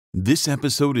This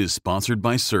episode is sponsored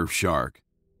by Surfshark.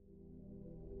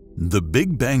 The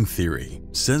Big Bang Theory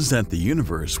says that the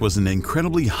universe was an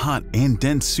incredibly hot and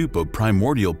dense soup of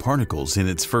primordial particles in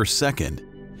its first second.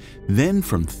 Then,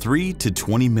 from 3 to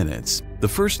 20 minutes, the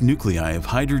first nuclei of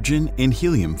hydrogen and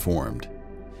helium formed.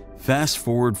 Fast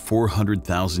forward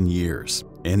 400,000 years,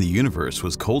 and the universe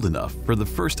was cold enough for the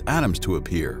first atoms to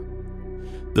appear.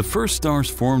 The first stars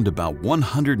formed about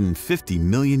 150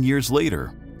 million years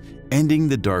later, ending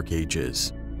the Dark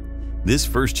Ages. This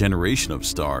first generation of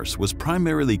stars was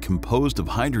primarily composed of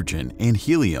hydrogen and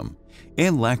helium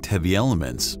and lacked heavy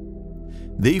elements.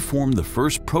 They formed the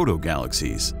first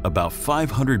proto-galaxies about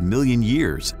 500 million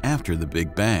years after the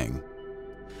Big Bang.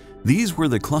 These were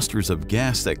the clusters of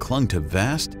gas that clung to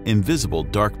vast, invisible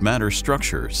dark matter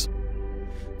structures.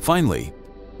 Finally,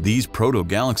 these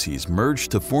proto-galaxies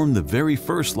merged to form the very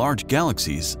first large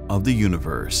galaxies of the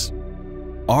universe.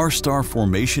 Our star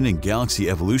formation and galaxy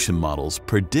evolution models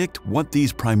predict what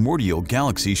these primordial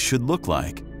galaxies should look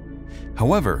like.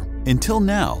 However, until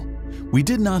now, we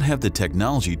did not have the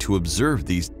technology to observe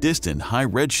these distant high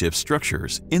redshift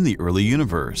structures in the early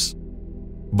universe.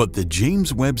 But the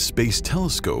James Webb Space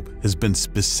Telescope has been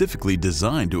specifically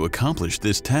designed to accomplish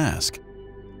this task.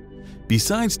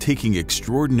 Besides taking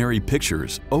extraordinary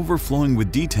pictures overflowing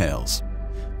with details,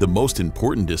 the most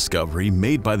important discovery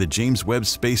made by the James Webb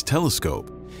Space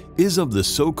Telescope is of the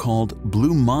so-called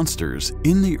blue monsters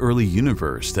in the early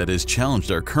universe that has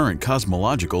challenged our current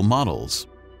cosmological models.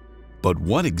 But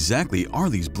what exactly are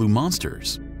these blue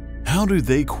monsters? How do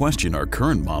they question our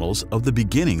current models of the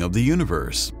beginning of the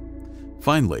universe?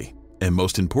 Finally, and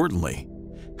most importantly,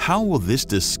 how will this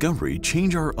discovery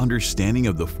change our understanding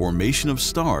of the formation of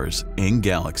stars and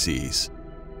galaxies?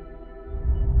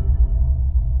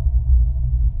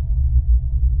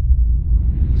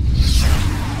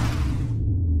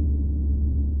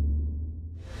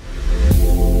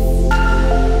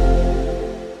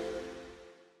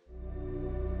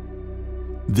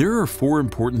 There are 4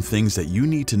 important things that you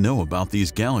need to know about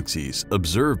these galaxies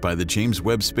observed by the James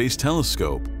Webb Space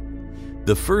Telescope.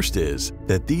 The first is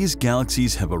that these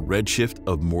galaxies have a redshift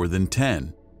of more than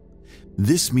 10.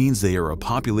 This means they are a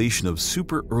population of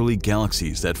super early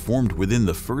galaxies that formed within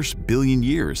the first billion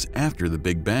years after the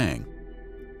Big Bang.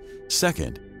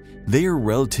 Second, they are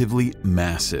relatively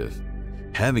massive,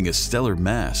 having a stellar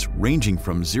mass ranging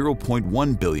from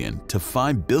 0.1 billion to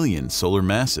 5 billion solar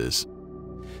masses.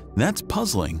 That's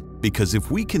puzzling because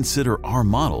if we consider our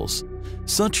models,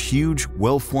 such huge,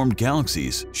 well-formed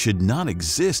galaxies should not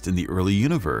exist in the early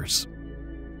universe.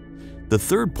 The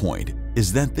third point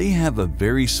is that they have a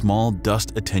very small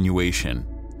dust attenuation.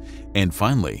 And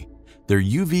finally, their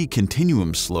UV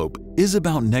continuum slope is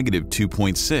about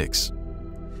 -2.6.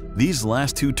 These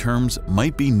last 2 terms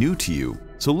might be new to you,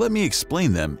 so let me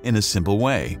explain them in a simple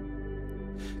way.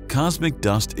 Cosmic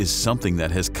dust is something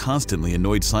that has constantly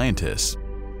annoyed scientists.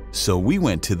 So we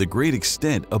went to the great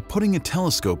extent of putting a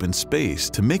telescope in space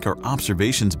to make our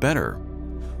observations better,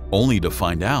 only to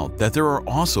find out that there are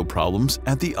also problems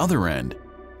at the other end.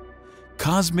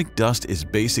 Cosmic dust is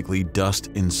basically dust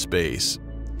in space.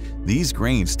 These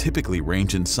grains typically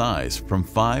range in size from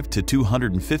 5 to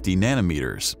 250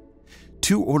 nanometers,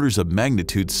 2 orders of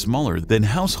magnitude smaller than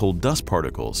household dust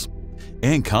particles,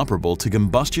 and comparable to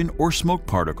combustion or smoke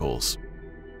particles.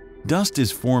 Dust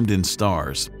is formed in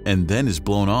stars and then is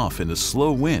blown off in a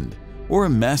slow wind or a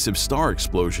massive star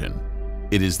explosion.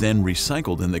 It is then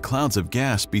recycled in the clouds of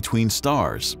gas between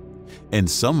stars, and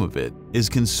some of it is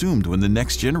consumed when the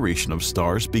next generation of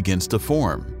stars begins to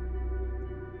form.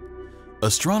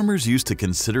 Astronomers used to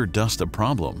consider dust a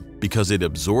problem because it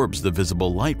absorbs the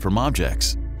visible light from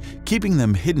objects, keeping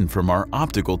them hidden from our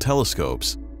optical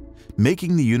telescopes,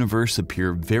 making the universe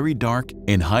appear very dark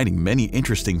and hiding many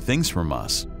interesting things from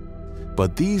us.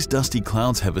 But these dusty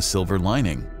clouds have a silver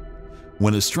lining.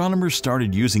 When astronomers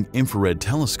started using infrared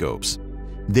telescopes,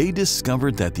 they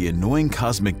discovered that the annoying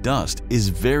cosmic dust is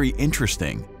very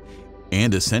interesting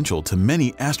and essential to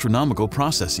many astronomical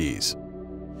processes.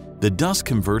 The dust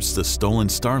converts the stolen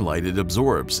starlight it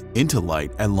absorbs into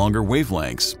light at longer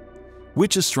wavelengths,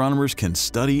 which astronomers can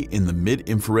study in the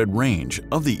mid-infrared range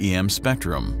of the EM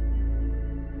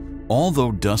spectrum.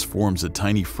 Although dust forms a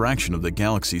tiny fraction of the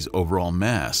galaxy's overall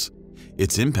mass,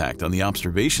 its impact on the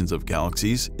observations of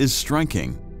galaxies is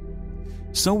striking.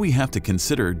 So we have to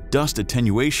consider dust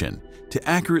attenuation to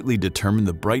accurately determine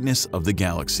the brightness of the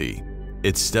galaxy,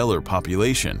 its stellar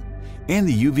population, and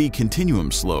the UV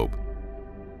continuum slope.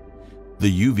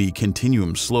 The UV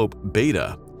continuum slope,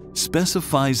 beta,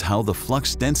 specifies how the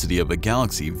flux density of a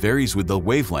galaxy varies with the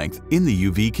wavelength in the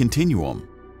UV continuum.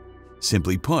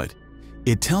 Simply put,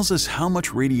 It tells us how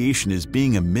much radiation is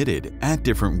being emitted at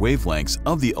different wavelengths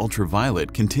of the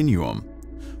ultraviolet continuum,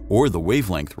 or the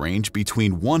wavelength range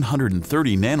between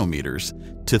 130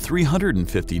 nanometers to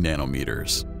 350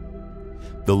 nanometers.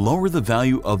 The lower the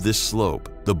value of this slope,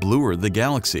 the bluer the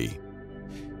galaxy.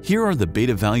 Here are the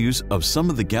beta values of some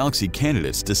of the galaxy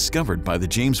candidates discovered by the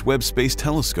James Webb Space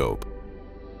Telescope.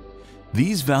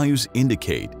 These values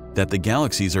indicate that the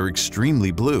galaxies are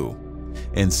extremely blue,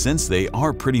 and since they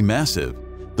are pretty massive,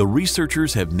 the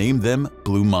researchers have named them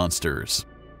blue monsters.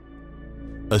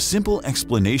 A simple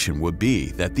explanation would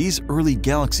be that these early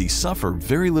galaxies suffer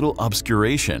very little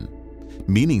obscuration,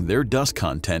 meaning their dust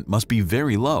content must be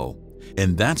very low,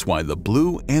 and that's why the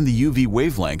blue and the UV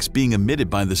wavelengths being emitted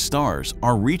by the stars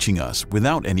are reaching us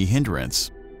without any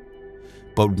hindrance.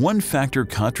 But one factor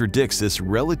contradicts this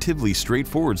relatively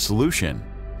straightforward solution.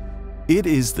 It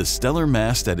is the stellar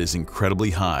mass that is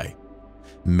incredibly high.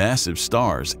 Massive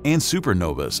stars and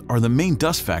supernovas are the main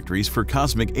dust factories for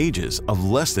cosmic ages of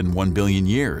less than 1 billion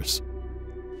years.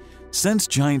 Since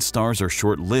giant stars are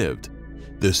short-lived,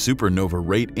 the supernova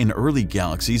rate in early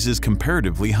galaxies is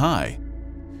comparatively high,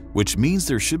 which means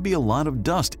there should be a lot of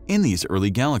dust in these early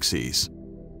galaxies.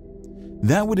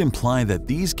 That would imply that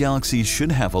these galaxies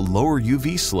should have a lower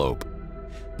UV slope.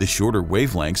 The shorter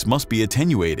wavelengths must be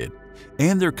attenuated,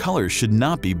 and their colors should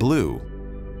not be blue.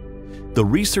 The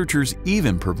researchers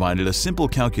even provided a simple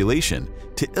calculation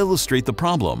to illustrate the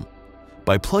problem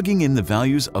by plugging in the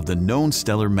values of the known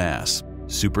stellar mass,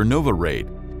 supernova rate,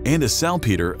 and a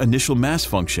salpeter initial mass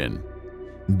function.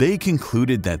 They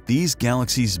concluded that these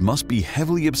galaxies must be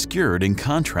heavily obscured in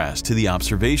contrast to the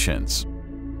observations.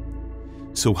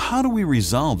 So how do we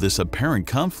resolve this apparent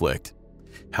conflict?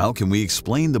 How can we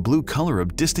explain the blue color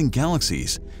of distant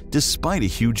galaxies despite a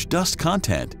huge dust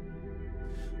content?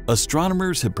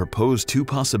 Astronomers have proposed two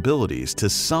possibilities to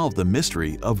solve the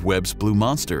mystery of Webb's blue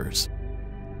monsters.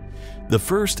 The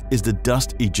first is the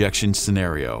dust ejection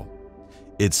scenario.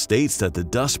 It states that the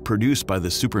dust produced by the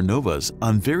supernovas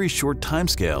on very short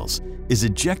timescales is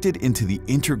ejected into the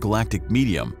intergalactic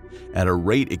medium at a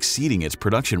rate exceeding its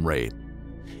production rate,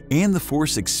 and the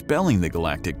force expelling the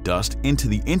galactic dust into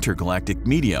the intergalactic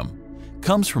medium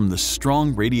comes from the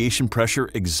strong radiation pressure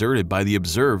exerted by the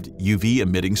observed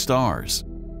UV-emitting stars.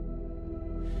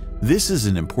 This is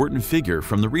an important figure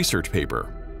from the research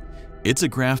paper. It's a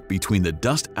graph between the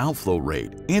dust outflow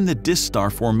rate and the disk star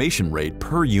formation rate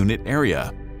per unit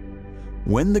area.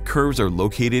 When the curves are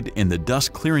located in the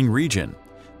dust clearing region,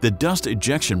 the dust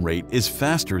ejection rate is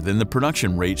faster than the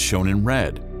production rate shown in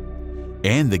red,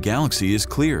 and the galaxy is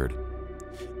cleared.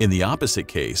 In the opposite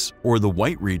case, or the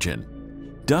white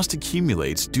region, dust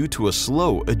accumulates due to a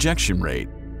slow ejection rate.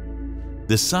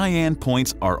 The cyan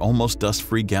points are almost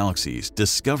dust-free galaxies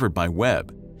discovered by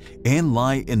Webb and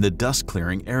lie in the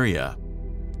dust-clearing area.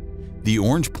 The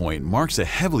orange point marks a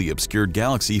heavily obscured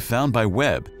galaxy found by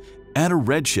Webb at a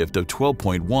redshift of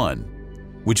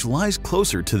 12.1, which lies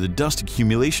closer to the dust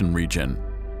accumulation region.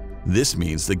 This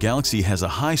means the galaxy has a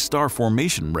high star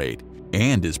formation rate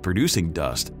and is producing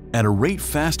dust at a rate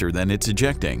faster than it's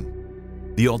ejecting.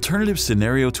 The alternative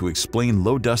scenario to explain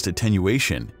low dust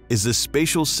attenuation is the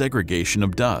spatial segregation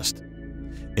of dust.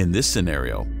 In this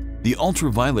scenario, the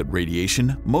ultraviolet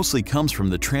radiation mostly comes from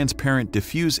the transparent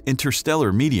diffuse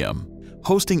interstellar medium,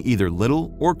 hosting either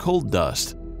little or cold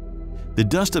dust. The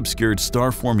dust-obscured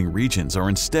star-forming regions are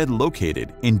instead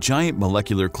located in giant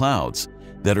molecular clouds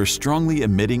that are strongly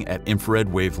emitting at infrared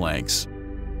wavelengths.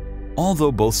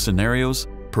 Although both scenarios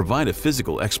provide a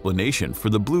physical explanation for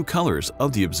the blue colors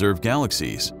of the observed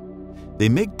galaxies, they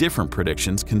make different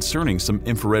predictions concerning some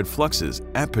infrared fluxes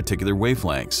at particular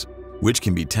wavelengths, which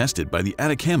can be tested by the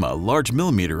Atacama Large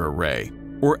Millimeter Array,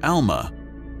 or ALMA.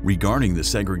 Regarding the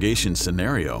segregation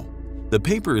scenario, the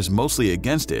paper is mostly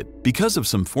against it because of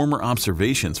some former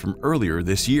observations from earlier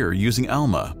this year using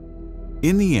ALMA.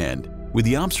 In the end, with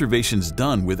the observations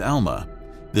done with ALMA,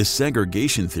 the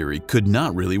segregation theory could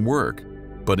not really work,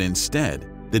 but instead,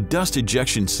 the dust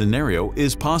ejection scenario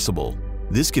is possible.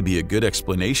 This could be a good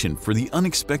explanation for the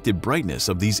unexpected brightness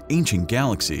of these ancient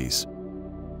galaxies.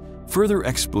 Further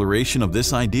exploration of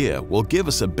this idea will give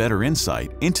us a better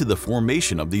insight into the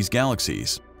formation of these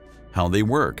galaxies, how they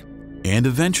work, and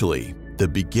eventually, the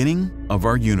beginning of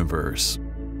our universe.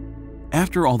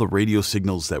 After all the radio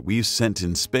signals that we've sent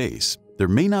in space, there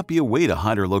may not be a way to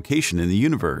hide our location in the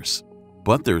universe,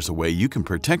 but there's a way you can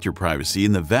protect your privacy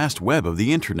in the vast web of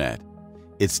the internet.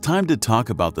 It's time to talk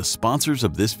about the sponsors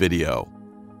of this video,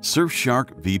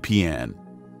 Surfshark VPN.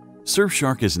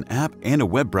 Surfshark is an app and a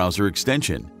web browser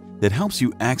extension that helps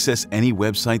you access any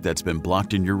website that's been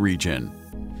blocked in your region.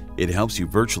 It helps you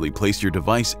virtually place your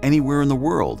device anywhere in the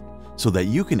world so that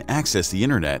you can access the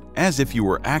internet as if you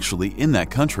were actually in that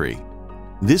country.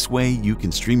 This way, you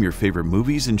can stream your favorite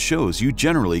movies and shows you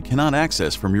generally cannot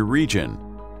access from your region.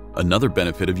 Another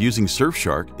benefit of using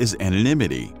Surfshark is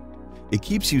anonymity. It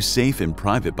keeps you safe and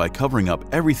private by covering up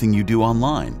everything you do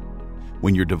online.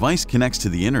 When your device connects to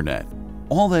the internet,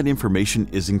 all that information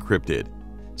is encrypted,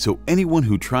 so anyone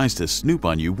who tries to snoop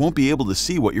on you won't be able to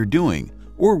see what you're doing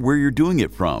or where you're doing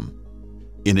it from.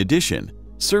 In addition,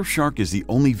 Surfshark is the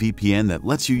only VPN that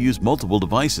lets you use multiple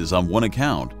devices on one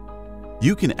account.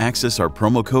 You can access our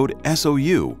promo code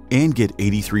SOU and get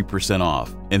 83%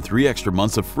 off and 3 extra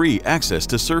months of free access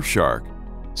to Surfshark.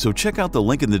 So check out the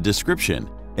link in the description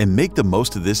and make the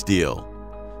most of this deal.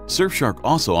 Surfshark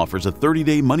also offers a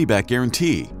 30-day money-back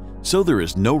guarantee, so there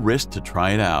is no risk to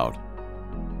try it out.